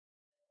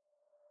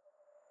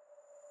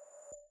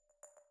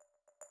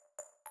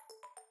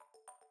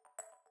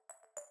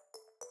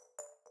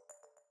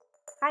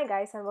Hi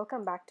guys and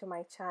welcome back to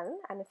my channel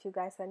and if you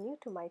guys are new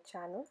to my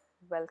channel,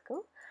 welcome.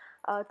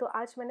 तो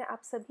आज मैंने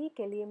आप सभी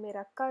के लिए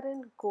मेरा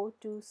current go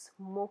to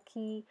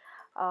smoky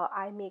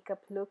eye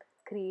makeup look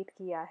create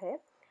किया है।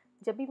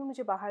 जब भी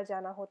मुझे बाहर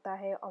जाना होता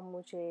है और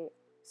मुझे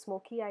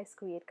स्मोकी आइज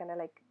क्रिएट करना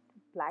लाइक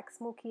ब्लैक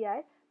स्मोकी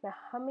आई, मैं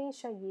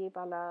हमेशा ये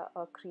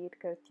वाला क्रिएट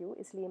करती हूँ,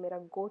 इसलिए मेरा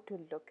गो टू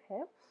लुक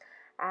है।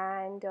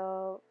 एंड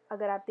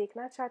अगर आप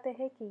देखना चाहते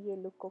हैं कि ये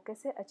लुक को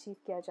कैसे अचीव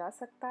किया जा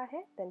सकता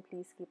है then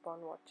please keep on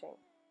watching.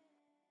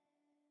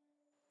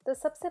 तो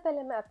सबसे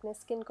पहले मैं अपने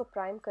स्किन को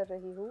प्राइम कर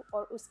रही हूँ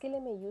और उसके लिए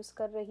मैं यूज़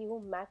कर रही हूँ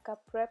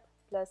makeup prep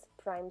plus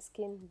prime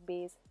skin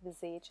base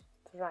विजेज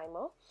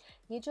primer.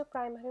 ये जो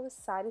प्राइमर है वो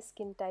सारे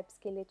स्किन टाइप्स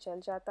के लिए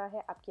चल जाता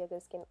है। आपकी अगर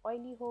स्किन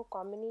ऑयली हो,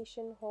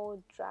 कॉम्बिनेशन हो,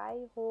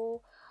 ड्राई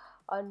हो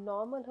और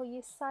नॉर्मल हो,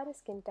 ये सारे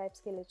स्किन टाइप्स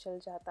के लिए चल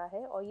जाता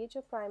है। और ये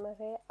जो प्राइमर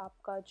है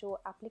आपका जो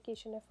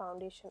एप्लीकेशन है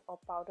फाउंडेशन और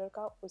पाउडर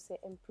का उसे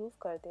इम्प्रूव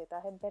कर देता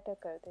है, बेटर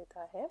कर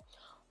देता है।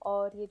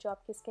 और ये जो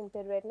आपकी स्किन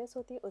पे रेडनेस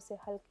होती है उसे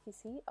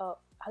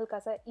हल्का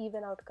सा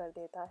इवन आउट कर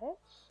देता है।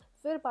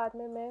 फिर बाद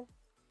में मैं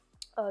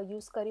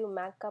यूज़ करी हूँ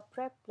मैकअप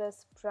प्रेप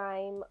प्लस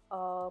प्राइम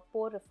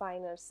पोर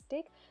रिफाइनर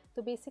स्टिक।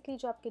 तो बेसिकली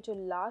जो आपके जो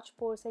लार्ज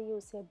पोर्स है ये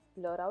उसे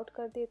ब्लर आउट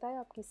कर देता है,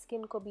 आपकी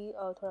स्किन को भी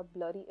थोड़ा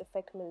ब्लरी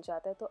इफेक्ट मिल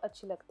जाता है, तो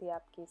अच्छी लगती है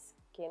आपकी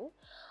स्किन।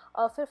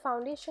 फिर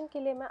फाउंडेशन के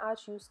लिए मैं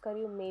आज यूज़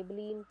करी हूँ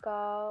मेबेलिन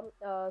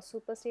का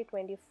super stay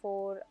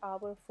 24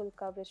 our full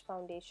coverage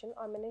foundation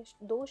और मैंने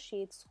दो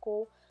शेड्स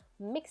को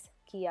मिक्स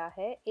किया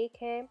है। एक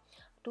है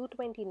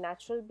 220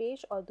 नेचुरल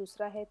बेज और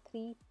दूसरा है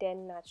 310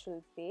 नेचुरल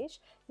बेज।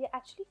 ये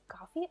एक्चुअली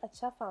काफ़ी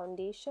अच्छा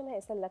फाउंडेशन है,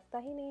 ऐसा लगता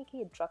ही नहीं कि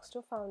ये ड्रग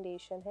स्टोर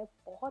फाउंडेशन है।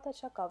 बहुत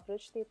अच्छा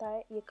कवरेज देता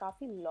है, ये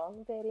काफ़ी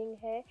लॉन्ग वेयरिंग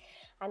है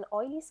एंड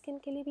ऑयली स्किन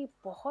के लिए भी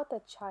बहुत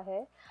अच्छा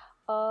है।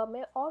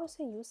 मैं और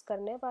उसे यूज़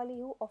करने वाली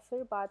हूँ और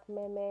फिर बाद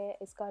में मैं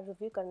इसका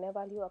रिव्यू करने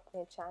वाली हूँ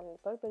अपने चैनल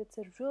पर, but it's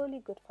a really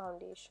good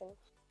foundation.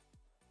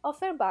 और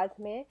फिर बाद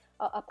में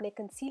अपने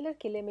कंसीलर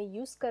के लिए मैं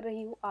यूज़ कर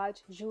रही हूँ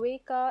आज जूए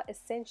का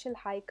essential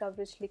high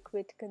coverage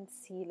liquid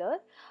concealer.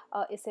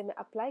 इसे मैं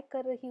अप्लाई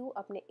कर रही हूँ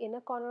अपने inner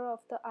corner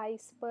of the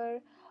eyes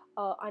पर,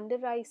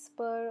 अंडर आइज़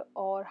पर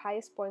और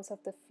highest points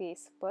of the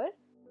face पर।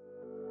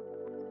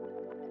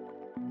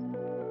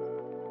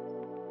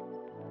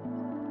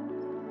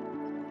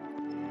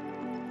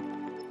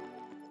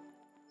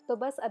 तो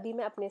बस अभी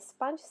मैं अपने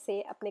स्पंज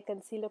से अपने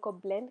कंसीलर को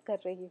ब्लेंड कर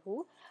रही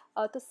हूँ।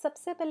 तो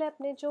सबसे पहले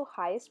अपने जो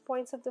highest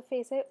points of the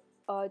face है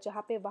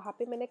वहाँ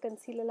पे मैंने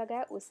कंसीलर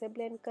लगाया उसे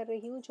ब्लेंड कर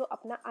रही हूँ। जो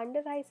अपना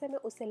अंडर आइज है मैं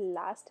उसे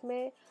लास्ट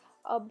में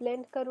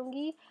ब्लेंड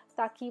करूँगी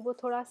ताकि वो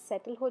थोड़ा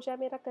सेटल हो जाए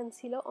मेरा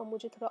कंसीलर और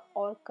मुझे थोड़ा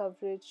और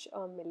कवरेज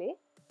मिले।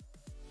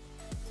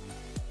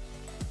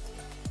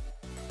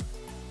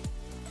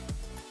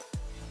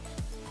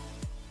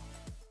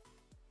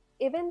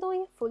 इवन दो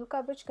ये फुल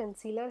कवरेज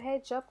कंसीलर है,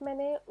 जब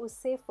मैंने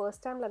उससे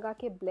फ़र्स्ट टाइम लगा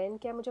के ब्लेंड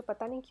किया मुझे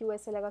पता नहीं क्यों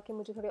ऐसे लगा कि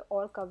मुझे थोड़े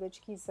और कवरेज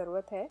की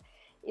ज़रूरत है,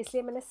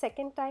 इसलिए मैंने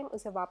सेकेंड टाइम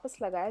उसे वापस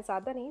लगाया,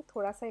 ज़्यादा नहीं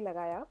थोड़ा सा ही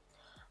लगाया।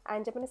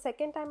 एंड जब मैंने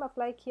सेकेंड टाइम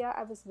अप्लाई किया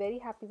I was very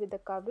happy with the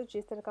coverage.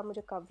 जिस तरह का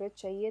मुझे कवरेज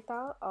चाहिए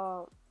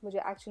था मुझे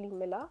एक्चुअली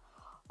मिला।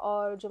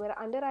 और जो मेरा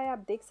अंडर आया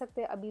आप देख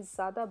सकते हैं अभी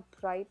ज़्यादा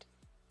ब्राइट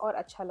और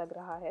अच्छा लग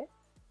रहा है।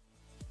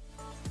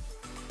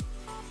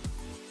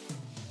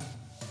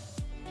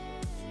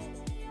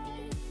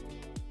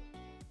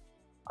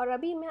 और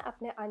अभी मैं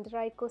अपने अंडर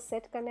आई को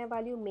सेट करने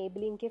वाली हूँ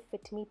मेबेलिन के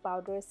फिट मी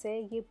पाउडर से।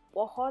 ये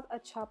बहुत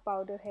अच्छा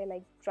पाउडर है,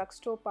 like drug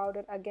store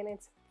powder. Again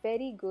it's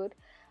very good.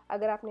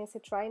 अगर आपने इसे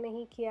ट्राई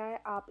नहीं किया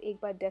है आप एक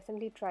बार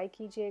डेफिनेटली ट्राई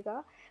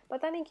कीजिएगा।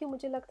 पता नहीं क्यों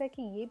मुझे लगता है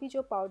कि ये भी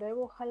जो पाउडर है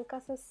वो हल्का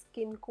सा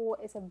स्किन को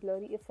ऐसा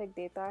ब्लरी इफेक्ट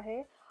देता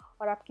है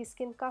और आपकी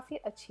स्किन काफ़ी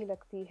अच्छी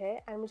लगती है।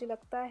 एंड मुझे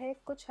लगता है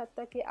कुछ हद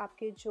तक कि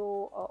आपके जो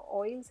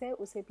ऑयल्स है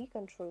उसे भी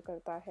कंट्रोल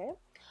करता है।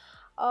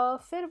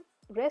 फिर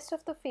रेस्ट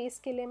ऑफ द फेस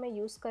के लिए मैं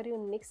यूज़ कर रही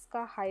हूँ निक्स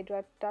का hydra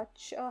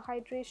touch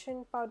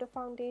hydration powder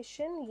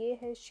foundation. ये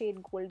है शेड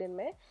गोल्डन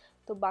में।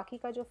 तो बाकी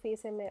का जो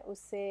फेस है मैं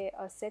उससे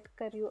सेट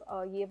कर रही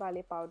हूँ ये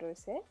वाले पाउडर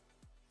से।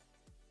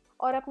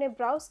 और अपने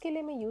ब्राउज के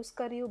लिए मैं यूज़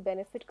कर रही हूँ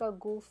बेनिफिट का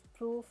goof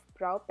proof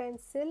brow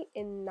pencil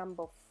in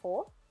number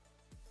 4।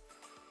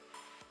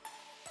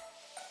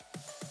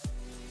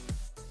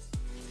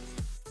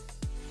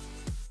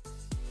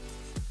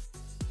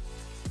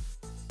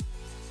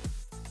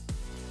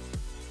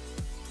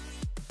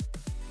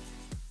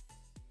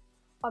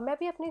 और मैं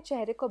भी अपने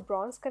चेहरे को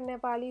ब्रॉन्ज करने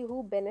वाली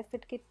हूँ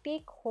बेनिफिट के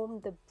take home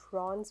the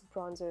bronze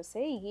bronzer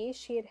से। ये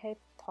शेड है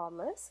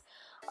थॉमस।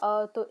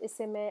 तो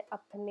इसे मैं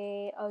अपने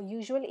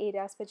यूजुअल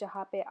एरियाज़ पे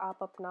जहाँ पे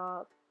आप अपना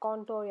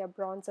कॉन्टोर या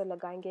ब्रॉन्जर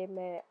लगाएंगे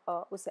मैं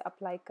उसे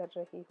अप्लाई कर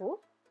रही हूँ।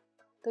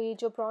 तो ये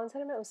जो ब्रॉन्जर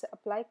है मैं उसे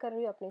अप्लाई कर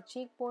रही हूँ अपने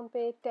चीक बोन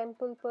पे,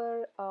 टेम्पल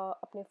पर,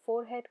 अपने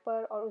फोरहेड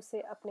पर और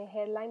उसे अपने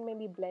हेयर लाइन में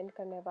भी ब्लेंड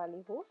करने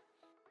वाली हूँ।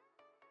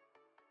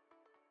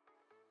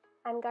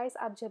 एंड गाइस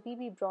आप जब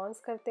भी ब्रॉन्ज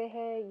करते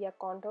हैं या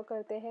कॉन्टोर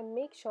करते हैं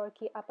मेक श्योर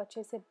कि आप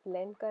अच्छे से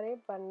ब्लेंड करें,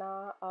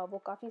 वरना वो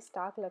काफ़ी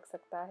स्टार्क लग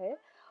सकता है।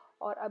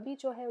 और अभी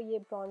जो है ये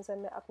ब्रॉन्जर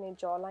मैं अपने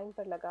जॉ लाइन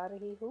पर लगा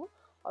रही हूँ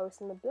और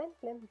उसमें ब्लेंड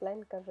ब्लेंड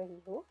ब्लेंड कर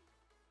रही हूँ।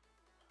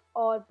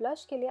 और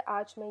ब्लश के लिए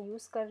आज मैं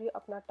यूज़ कर रही हूँ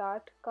अपना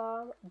टार्ट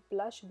का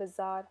ब्लश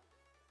बाज़ार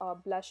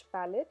ब्लश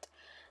पैलेट।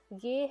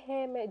 ये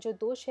है, मैं जो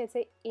 2 शेड्स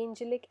है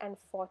एंजेलिक एंड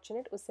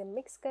फॉर्चुनेट, उसे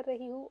मिक्स कर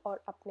रही हूँ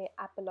और अपने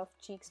एप्पल ऑफ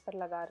चीक्स पर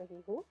लगा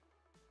रही हूँ।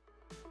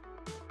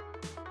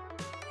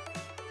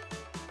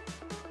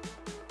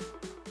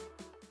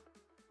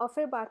 और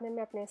फिर बाद में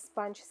मैं अपने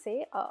स्पंज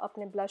से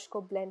अपने ब्लश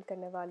को ब्लेंड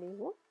करने वाली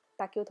हूँ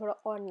ताकि वो थोड़ा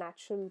और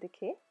नेचुरल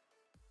दिखे।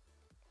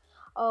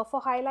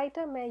 फॉर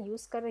हाइलाइटर मैं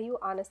यूज़ कर रही हूँ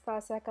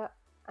आनास्तासिया का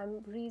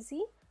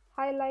AMREZY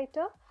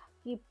हाइलाइटर।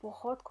 ये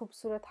बहुत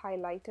खूबसूरत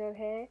हाइलाइटर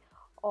है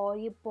और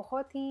ये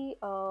बहुत ही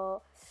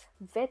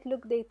वेट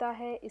लुक देता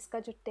है। इसका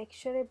जो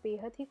टेक्सचर है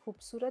बेहद ही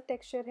खूबसूरत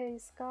टेक्सचर है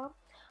इसका।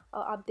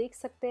 आप देख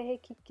सकते हैं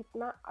कि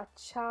कितना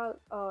अच्छा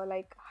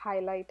लाइक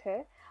हाईलाइट है।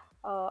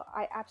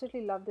 I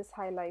absolutely love this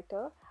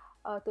highlighter.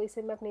 तो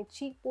इसे मैं अपने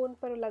चीक बोन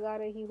पर लगा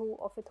रही हूँ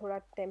और फिर थोड़ा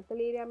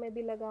टेम्पल एरिया में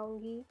भी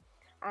लगाऊंगी।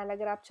 एंड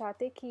अगर आप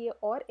चाहते हैं कि ये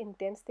और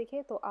इंटेंस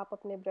दिखे तो आप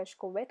अपने ब्रश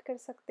को वेट कर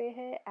सकते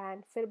हैं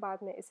एंड फिर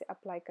बाद में इसे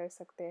अप्लाई कर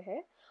सकते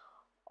हैं।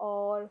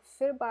 और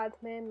फिर बाद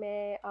में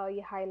मैं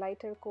ये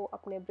हाइलाइटर को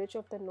अपने ब्रिज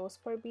ऑफ द नोज़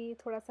पर भी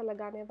थोड़ा सा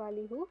लगाने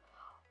वाली हूँ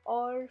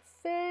और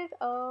फिर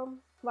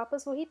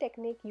वापस वही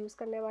टेक्निक यूज़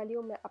करने वाली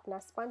हूँ। मैं अपना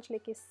स्पंज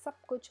लेके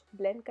सब कुछ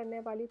ब्लेंड करने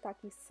वाली हूँ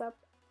ताकि सब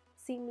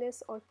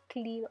सीमलेस और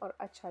क्लीन और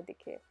अच्छा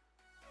दिखे।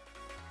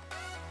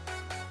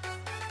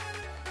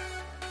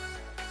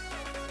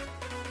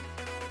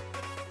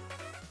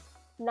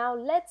 Now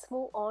let's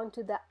move on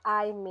to the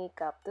eye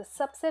makeup. तो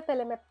सबसे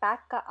पहले मैं पैक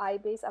का आई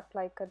बेस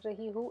अप्लाई कर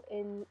रही हूँ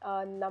इन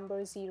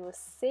नंबर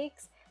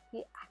 06। ये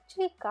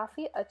एक्चुअली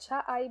काफ़ी अच्छा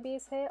आई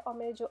बेस है और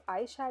मेरे जो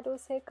आई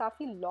शेडोज़ है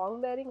काफ़ी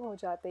लॉन्ग वेयरिंग हो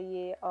जाते हैं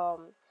ये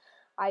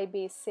आई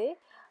बेस से।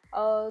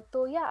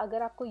 तो या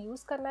अगर आपको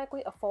यूज़ करना है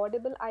कोई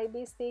अफोर्डेबल आई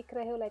बेस देख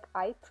रहे हो लाइक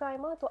आई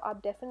प्राइमर, तो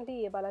आप डेफिनेटली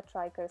ये वाला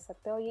ट्राई कर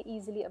सकते हो और ये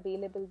ईजिली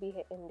अवेलेबल भी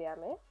है इंडिया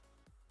में।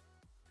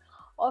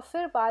 और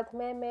फिर बाद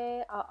में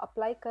मैं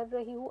अप्लाई कर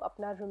रही हूँ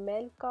अपना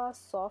रिमेल का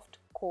सॉफ्ट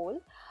कोल।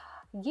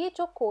 ये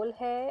जो कोल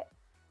है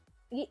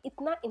ये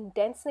इतना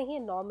इंटेंस नहीं है।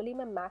 नॉर्मली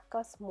मैं मैक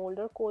का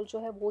स्मोल्डर कोल जो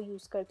है वो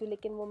यूज़ करती हूँ,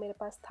 लेकिन वो मेरे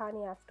पास था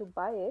नहीं, I have to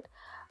bye it.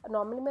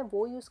 Normally मैं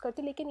वो यूज़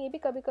करती हूँ, लेकिन ये भी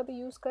कभी कभी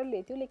यूज़ कर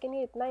लेती हूँ, लेकिन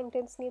ये इतना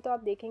इंटेंस नहीं है। तो आप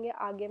देखेंगे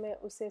आगे मैं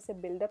उसे ऐसे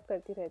बिल्डअप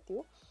करती रहती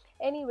हूँ।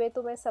 एनीवे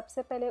तो मैं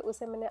सबसे पहले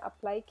उसे मैंने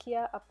अप्लाई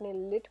किया अपने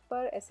लिड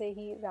पर ऐसे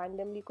ही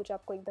रैंडमली, कुछ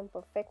आपको एकदम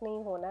परफेक्ट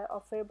नहीं होना है। और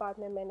फिर बाद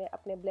में मैंने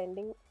अपने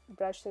ब्लेंडिंग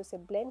ब्रश से उसे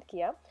ब्लेंड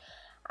किया।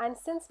 एंड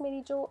सिंस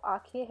मेरी जो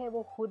आँखें हैं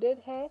वो हुडेड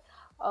है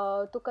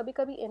तो कभी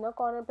कभी इनर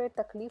कॉर्नर पे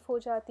तकलीफ़ हो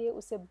जाती है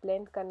उसे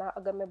ब्लेंड करना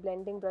अगर मैं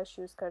ब्लेंडिंग ब्रश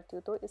यूज़ करती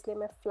हूँ, तो इसलिए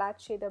मैं फ्लैट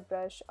शेडर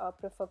ब्रश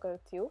प्रेफर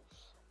करती हूँ।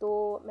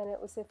 तो मैंने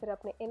उसे फिर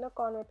अपने इनर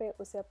कॉर्नर पे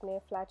उसे अपने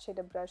फ्लैट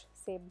शेडर ब्रश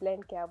से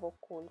ब्लेंड किया वो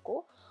कोल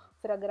को।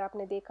 फिर अगर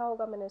आपने देखा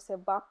होगा मैंने उसे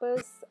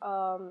वापस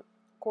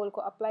कोल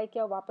को अप्लाई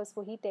किया, वापस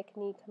वही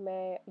टेक्निक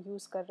मैं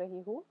यूज़ कर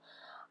रही हूँ।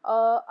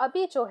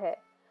 अभी जो है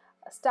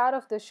स्टार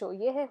ऑफ द शो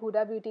ये है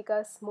हुडा ब्यूटी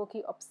का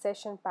स्मोकी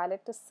ऑब्सेशन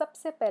पैलेट। तो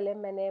सबसे पहले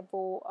मैंने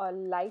वो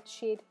लाइट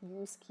शेड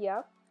यूज़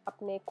किया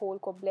अपने कोल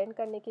को ब्लेंड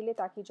करने के लिए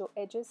ताकि जो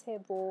एजेस है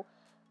वो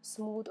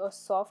स्मूथ और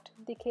सॉफ्ट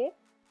दिखे,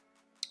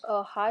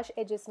 हार्श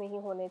एजेस नहीं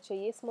होने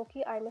चाहिए।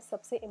 स्मोकी आई में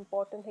सबसे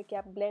इम्पॉर्टेंट है कि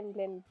आप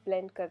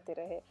ब्लेंड करते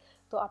रहे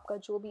तो आपका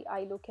जो भी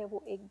आई लुक है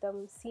वो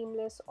एकदम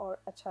सीमलेस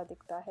और अच्छा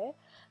दिखता है।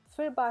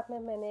 फिर बाद में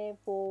मैंने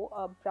वो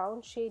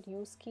ब्राउन शेड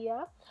यूज़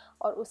किया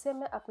और उसे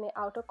मैं अपने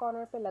आउटर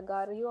कॉर्नर पे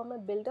लगा रही हूँ और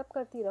मैं बिल्डअप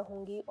करती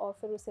रहूँगी और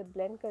फिर उसे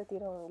ब्लेंड करती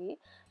रहूँगी।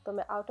 तो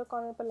मैं आउटर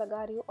कॉर्नर पर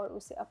लगा रही हूँ और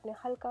उसे अपने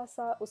हल्का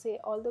सा उसे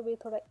ऑल द वे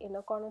थोड़ा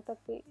इनर कॉर्नर तक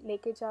भी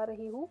लेके जा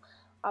रही हूँ।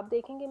 आप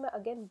देखेंगे मैं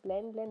अगेन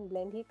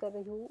ब्लेंड ही कर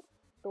रही हूँ।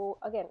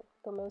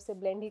 तो मैं उसे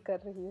ब्लेंड ही कर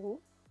रही हूँ।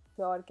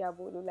 मैं और क्या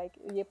बोलूँ, लाइक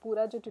ये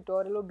पूरा जो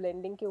ट्यूटोरियल वो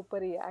ब्लेंडिंग के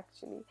ऊपर ही है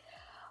एक्चुअली।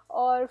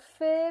 और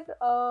फिर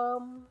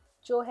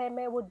जो है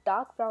मैं वो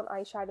डार्क ब्राउन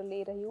आई शेडो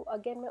ले रही हूँ।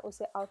 अगेन मैं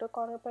उसे आउटर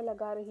कॉर्नर पर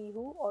लगा रही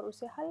हूँ और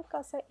उसे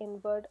हल्का सा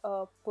इनवर्ड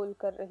पुल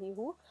कर रही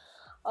हूँ।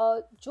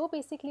 जो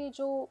बेसिकली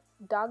जो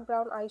डार्क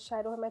ब्राउन आई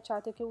शेडो है मैं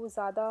चाहती हूँ कि वो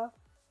ज़्यादा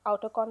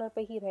आउटर कॉर्नर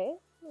पे ही रहे,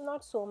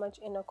 not so much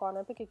inner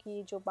corner पे,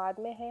 क्योंकि जो बाद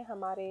में है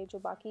हमारे जो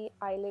बाकी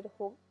आईलिड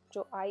हो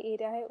जो आई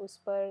एरिया है उस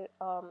पर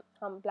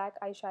हम ब्लैक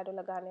आई शेडो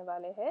लगाने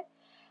वाले हैं।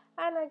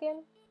 And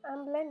again I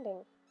am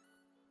blending.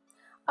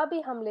 अभी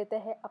हम लेते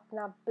हैं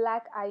अपना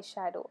ब्लैक आई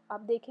शेडो।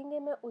 आप देखेंगे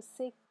मैं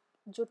उससे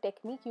जो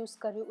टेक्निक यूज़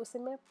कर रही हूँ उसे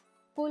मैं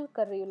पुल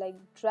कर रही हूँ, लाइक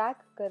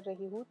ड्रैग कर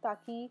रही हूँ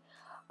ताकि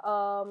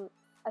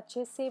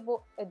अच्छे से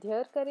वो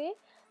एडहियर करे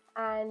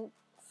एंड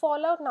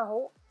फॉल आउट ना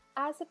हो।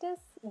 एज इट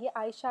इज़ ये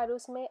आई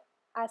शेडोज़ में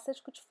एज सच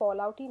कुछ फॉल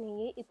आउट ही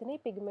नहीं है, इतने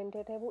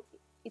पिगमेंटेड है वो,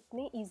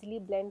 इतने ईजिली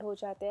ब्लेंड हो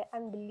जाते हैं।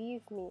 एंड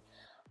बिलीव मी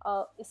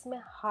इसमें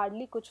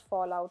हार्डली कुछ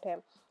फॉल आउट है।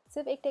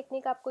 सिर्फ एक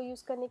टेक्निक आपको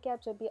यूज़ करने की, आप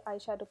जब भी आई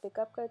शेडो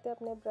पिकअप करते हैं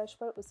अपने ब्रश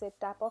पर उसे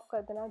टैप ऑफ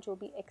कर देना, जो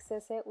भी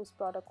एक्सेस है उस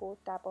प्रोडक्ट को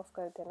टैप ऑफ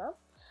कर देना।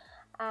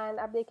 एंड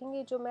आप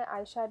देखेंगे जो मैं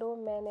आई शेडो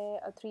मैंने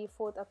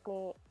 3/4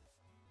 अपने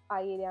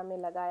आई एरिया में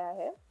लगाया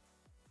है।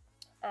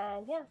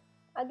 एंड या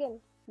again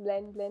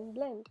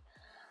blend.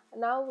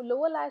 Now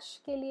lower lash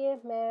के लिए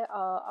मैं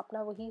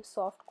अपना वही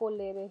सॉफ्ट कोल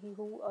ले रही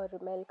हूँ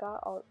रिमेल का,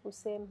 और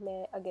उसे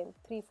मैं अगेन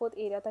 3/4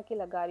 एरिया तक ही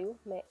लगा रही हूँ।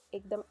 मैं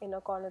एकदम इनर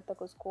कॉर्नर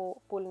तक उसको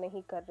पुल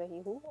नहीं कर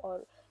रही हूँ,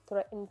 और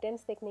थोड़ा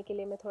इंटेंस देखने के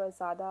लिए मैं थोड़ा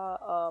ज़्यादा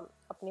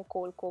अपने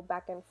कोल को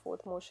बैक एंड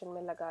फोर्थ मोशन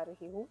में लगा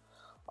रही हूँ।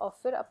 और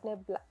फिर अपने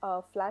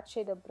फ्लैट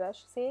शेडर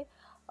ब्रश से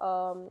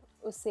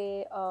उसे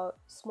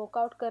स्मोक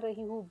आउट कर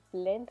रही हूँ,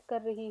 ब्लेंड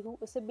कर रही हूँ,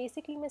 उसे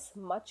बेसिकली मैं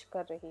स्मच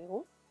कर रही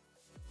हूँ।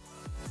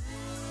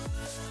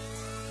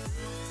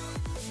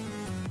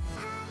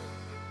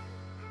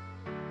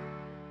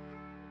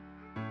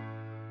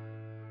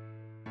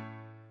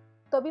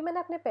 तो अभी मैंने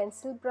अपने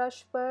पेंसिल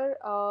ब्रश पर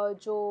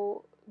जो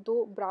 2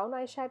 ब्राउन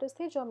आई शेडोज़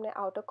थे जो हमने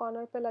आउटर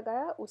कॉर्नर पे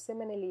लगाया, उसे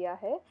मैंने लिया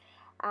है,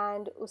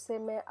 एंड उसे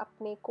मैं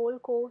अपने कोल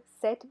को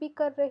सेट भी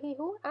कर रही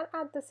हूँ, and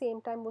at the same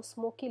time वो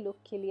स्मोकी लुक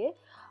के लिए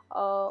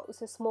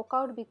उसे स्मोक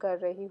आउट भी कर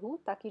रही हूँ,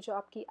 ताकि जो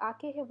आपकी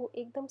आंखें हैं वो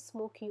एकदम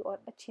स्मोकी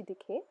और अच्छी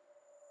दिखे।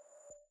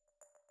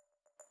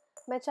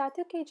 मैं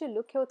चाहती हूँ कि जो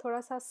लुक है वो थोड़ा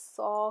सा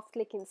सॉफ्ट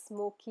लेकिन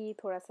स्मोकी,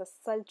 थोड़ा सा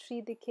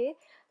सल्ट्री दिखे,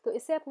 तो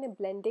इसे अपने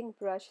ब्लेंडिंग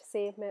ब्रश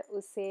से मैं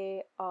उसे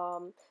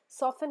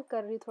सॉफ्टन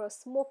कर रही हूँ, थोड़ा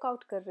स्मोक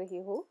आउट कर रही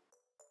हूँ।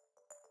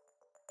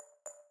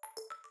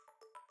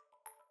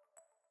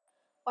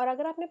 और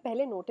अगर आपने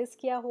पहले नोटिस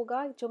किया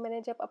होगा, जो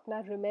मैंने जब अपना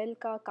रिमेल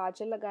का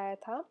काजल लगाया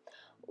था,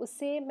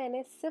 उसे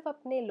मैंने सिर्फ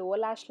अपने लोअर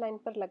लैश लाइन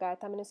पर लगाया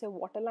था, मैंने उसे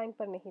वाटर लाइन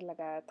पर नहीं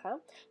लगाया था,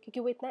 क्योंकि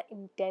वो इतना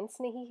इंटेंस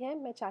नहीं है।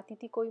 मैं चाहती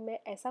थी कोई मैं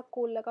ऐसा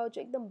कोल लगाओ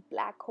जो एकदम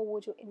ब्लैक हो, वो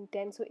जो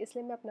इंटेंस हो,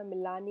 इसलिए मैं अपना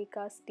मिलानी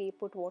का स्टे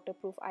पुट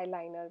वाटरप्रूफ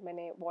आईलाइनर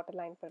मैंने वाटर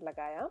लाइन पर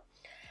लगाया।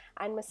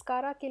 एंड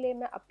मस्कारा के लिए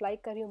मैं अप्लाई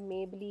कर रही हूँ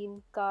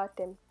मेबेलिन का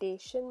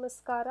temptation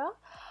mascara.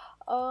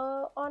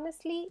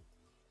 Honestly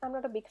I'm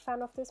not a big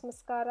fan of this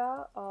mascara.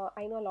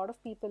 I know a lot of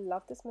people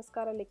love this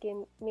mascara,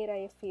 लेकिन मेरा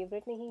ये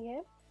फेवरेट नहीं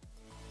है।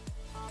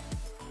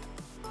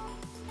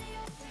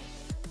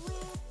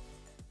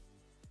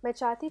 मैं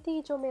चाहती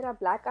थी जो मेरा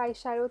ब्लैक आई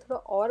शैडो थोड़ा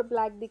और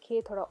ब्लैक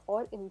दिखे, थोड़ा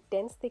और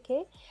इंटेंस दिखे,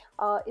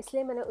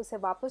 इसलिए मैंने उसे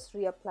वापस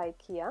रीअप्लाई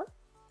किया।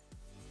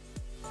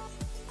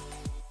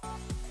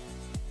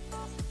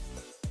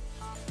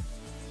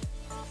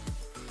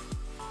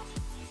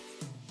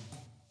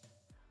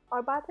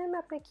 और बाद में मैं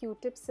अपने क्यू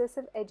टिप से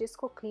सिर्फ एजेस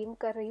को क्लीन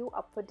कर रही हूँ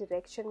अपवर्ड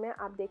डायरेक्शन में।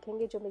 आप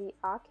देखेंगे जो मेरी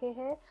आँखें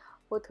हैं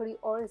वो थोड़ी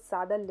और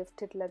ज़्यादा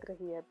लिफ्टेड लग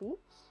रही है अभी।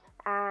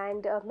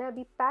 एंड मैं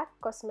अभी पैक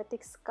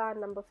कॉस्मेटिक्स का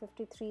नंबर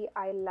 53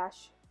 आई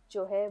लैश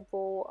जो है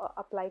वो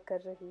अप्लाई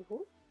कर रही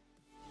हूँ।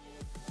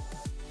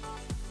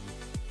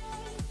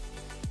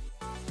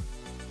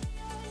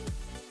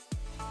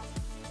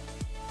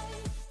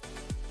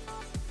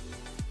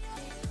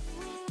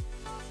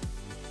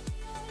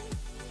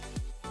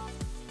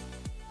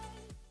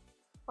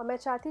 और मैं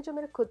चाहती हूँ जो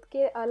मेरे खुद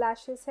के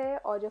लैशेस है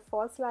और जो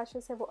फॉल्स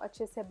लैशेस है वो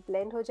अच्छे से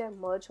ब्लेंड हो जाए,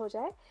 मर्ज हो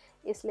जाए,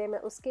 इसलिए मैं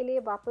उसके लिए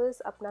वापस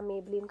अपना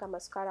मेबेलिन का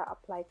मस्कारा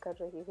अप्लाई कर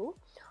रही हूँ।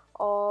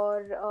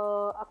 और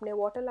अपने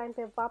वाटर लाइन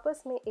पे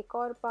वापस मैं एक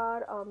और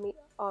बार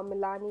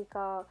मिलानी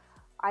का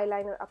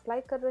आईलाइनर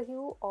अप्लाई कर रही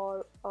हूँ,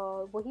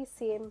 और वही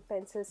सेम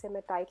पेंसिल से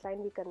मैं टाइट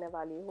लाइन भी करने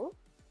वाली हूँ।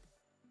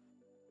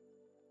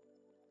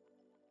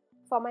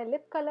 फॉर माई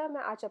लिप कलर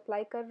मैं आज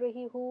अप्लाई कर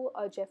रही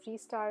हूँ जेफरी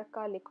स्टार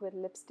का लिक्विड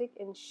लिपस्टिक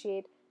इन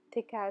शेड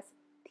थिक एज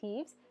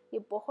थीव्स। ये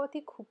बहुत ही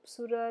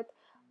खूबसूरत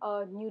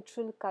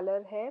न्यूट्रल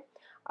कलर है,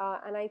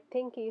 एंड आई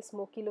थिंक ये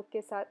स्मोकी लुक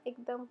के साथ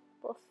एकदम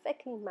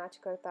परफेक्टली मैच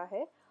करता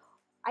है।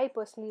 I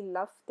personally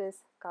love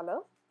this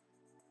colour.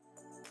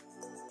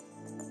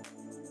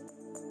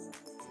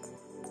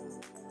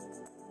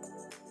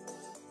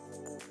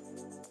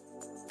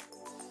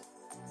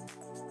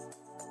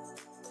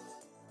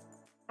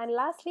 And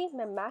lastly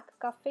मैं मैक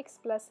का फिक्स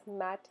प्लस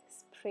मैट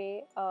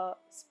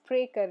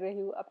स्प्रे कर रही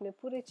हूँ अपने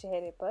पूरे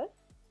चेहरे पर।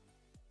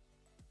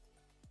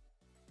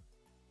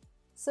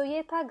 सो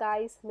ये था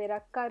गाइस मेरा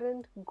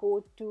current go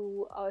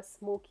to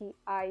smoky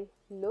I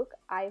look.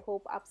 I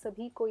hope आप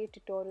सभी को ये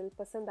ट्यूटोरियल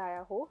पसंद आया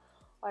हो,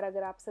 और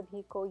अगर आप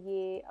सभी को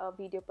ये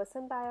वीडियो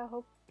पसंद आया हो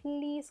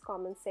प्लीज़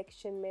कमेंट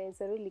सेक्शन में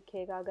ज़रूर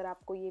लिखिएगा अगर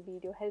आपको ये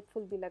वीडियो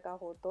हेल्पफुल भी लगा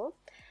हो तो।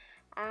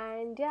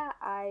 And yeah,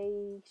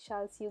 I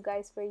shall see you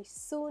guys very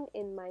soon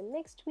in my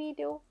next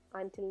video.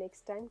 Until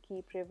next time,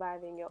 keep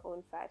reviving your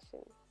own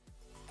fashion.